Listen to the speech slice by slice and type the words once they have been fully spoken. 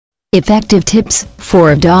Effective tips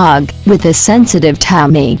for a dog with a sensitive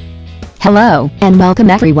tummy. Hello, and welcome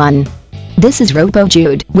everyone. This is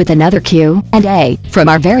RoboJude with another Q&A from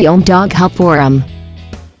our very own Dog Help Forum.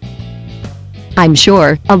 I'm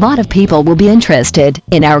sure a lot of people will be interested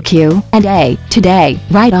in our Q&A today,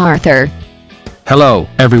 right Arthur? Hello,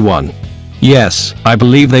 everyone. Yes, I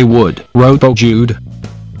believe they would, RoboJude.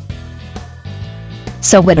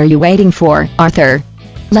 So what are you waiting for, Arthur?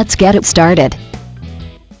 Let's get it started.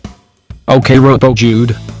 Okay,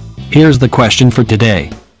 RoboJude. Here's the question for today.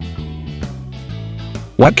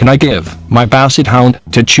 What can I give my Basset Hound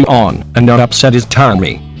to chew on and not upset his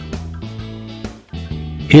tummy?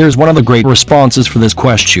 Here's one of the great responses for this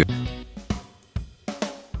question.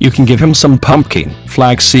 You can give him some pumpkin,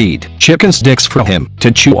 flaxseed, chicken sticks for him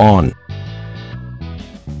to chew on.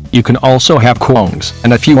 You can also have Kwongs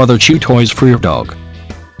and a few other chew toys for your dog.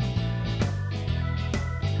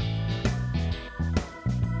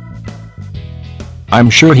 I'm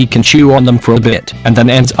sure he can chew on them for a bit and then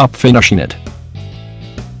ends up finishing it.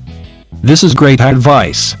 This is great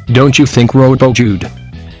advice, don't you think, RoboJude?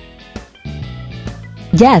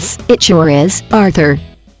 Yes, it sure is, Arthur.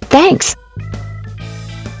 Thanks.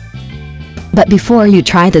 But before you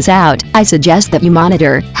try this out, I suggest that you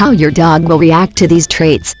monitor how your dog will react to these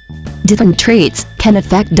treats. Different treats can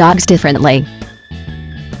affect dogs differently.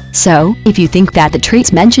 So, if you think that the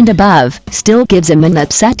treats mentioned above still gives him an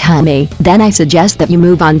upset tummy, then I suggest that you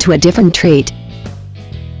move on to a different treat.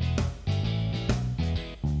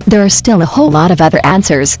 There are still a whole lot of other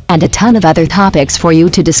answers and a ton of other topics for you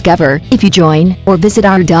to discover if you join or visit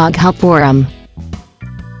our Dog Help Forum.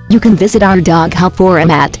 You can visit our Dog Help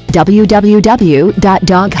Forum at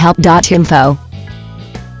www.doghelp.info.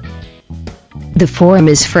 The forum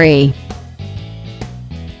is free.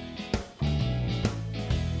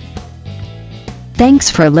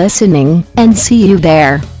 Thanks for listening, and see you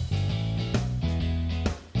there.